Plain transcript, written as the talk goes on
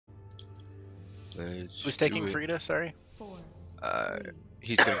Who's taking Frieda? Sorry. Uh,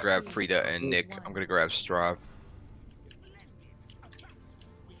 he's gonna grab Frieda and Nick. I'm gonna grab Strov.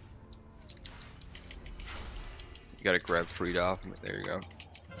 You gotta grab Frieda off. There you go.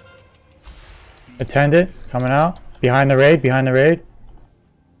 Attendant coming out. Behind the raid, behind the raid.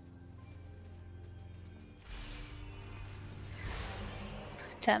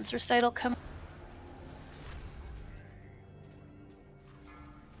 Tense recital come.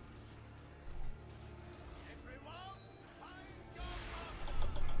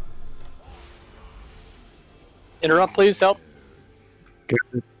 Interrupt, please. Help. Good.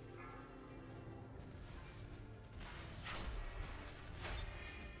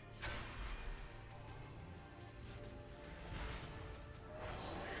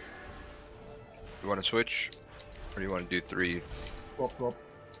 You want to switch, or do you want to do 3? Swap.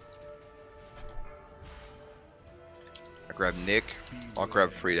 I grab Nick. I'll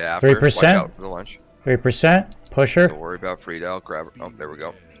grab Frieda after. 3%. Watch out for the lunch. 3%. Pusher. Don't worry about Frieda. I'll grab her. Oh, there we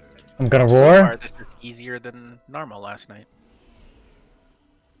go. I'm gonna So roar. far, this is easier than normal last night.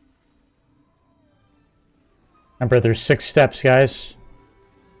 Remember, there's 6 steps, guys.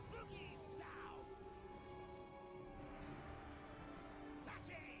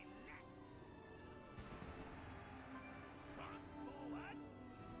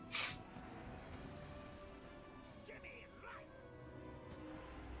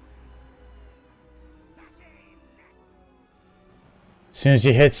 As soon as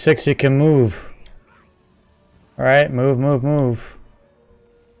you hit 6, you can move. Alright, move.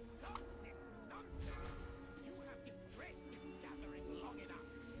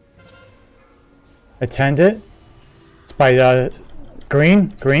 Attend it. It's by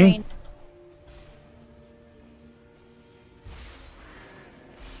green.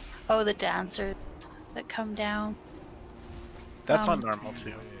 Oh, the dancers that come down. That's on normal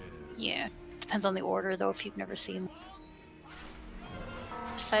too. Yeah. Depends on the order though if you've never seen.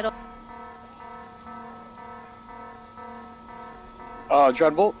 Recital.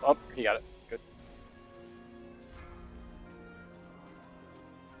 Dreadbolt. Oh, he got it. Good.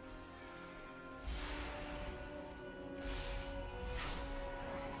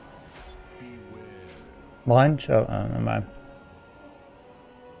 Lunge? Oh, never mind.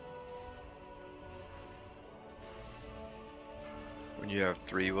 When you have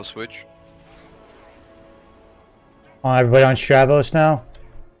 3, we'll switch. Everybody on Stravos now?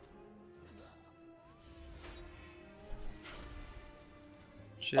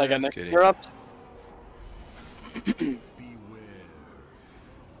 I got Just next kidding. interrupt.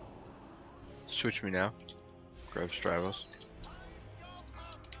 Switch me now. Grab Stravos.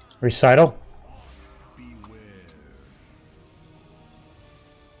 Recital?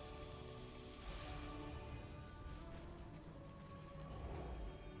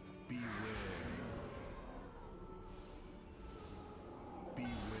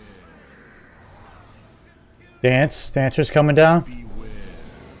 Dancers coming down.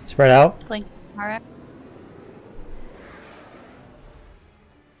 Spread out. Blink. Alright.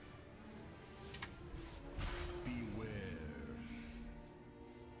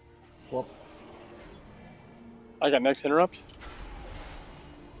 Swap. I got next interrupt.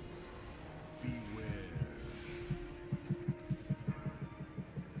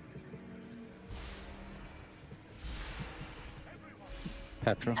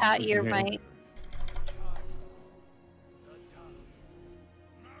 Petra. Pat your mic.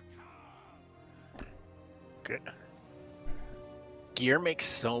 Good. Gear makes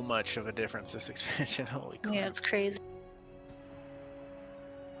so much of a difference this expansion. Holy crap. Yeah, it's crazy.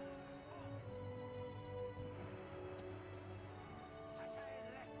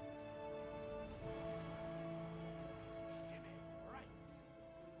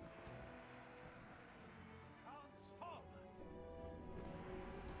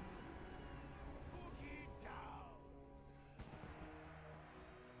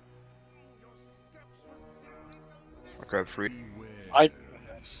 I'll grab Frieda.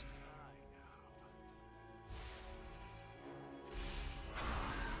 Yes.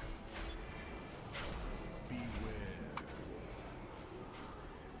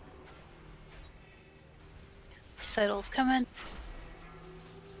 Recital's coming.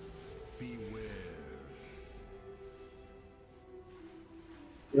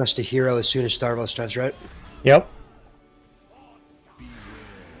 Rush to hero as soon as Starvos does, right? Yep.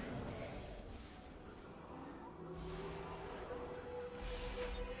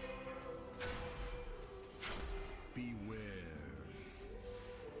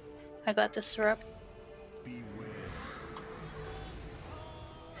 I got this syrup.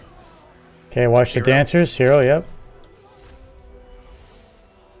 Okay, watch the dancers. Hero, yep.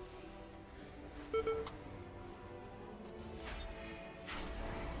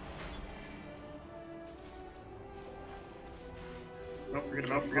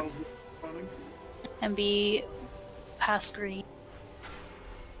 And be past green.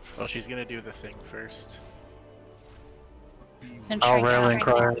 Well, she's gonna do the thing first. And I'll try rally and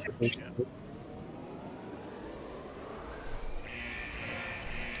cry.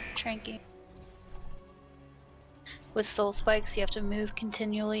 Tranking. With soul spikes, you have to move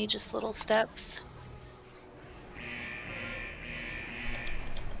continually, just little steps.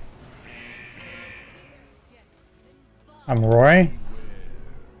 I'm Roy.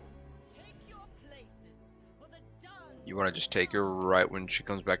 You want to just take her right when she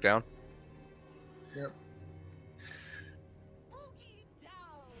comes back down? Yep.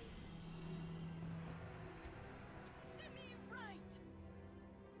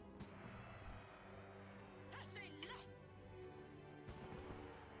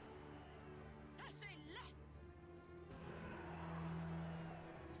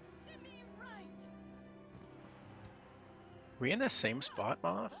 Were we in the same spot,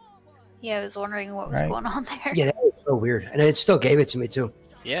 Moth? Yeah, I was wondering what was Right. going on there. Yeah, that was so weird. And it still gave it to me, too.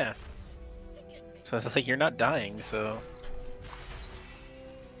 Yeah. So it's like you're not dying, so.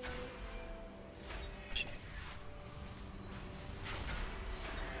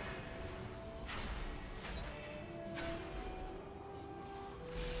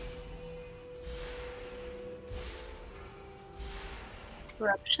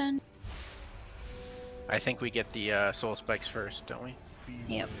 Eruption. I think we get the soul spikes first, don't we?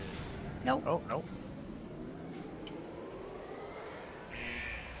 Yep. Nope. Oh, no.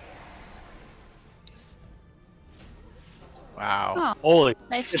 Wow. Oh, Holy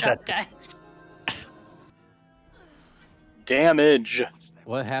nice shit, job, that guys. damage.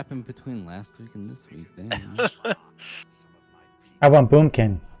 What happened between last week and this week? Damn. I want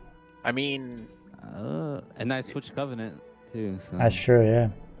Boomkin. I mean, And I switched Covenant too. So. That's true, yeah.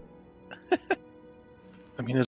 I mean,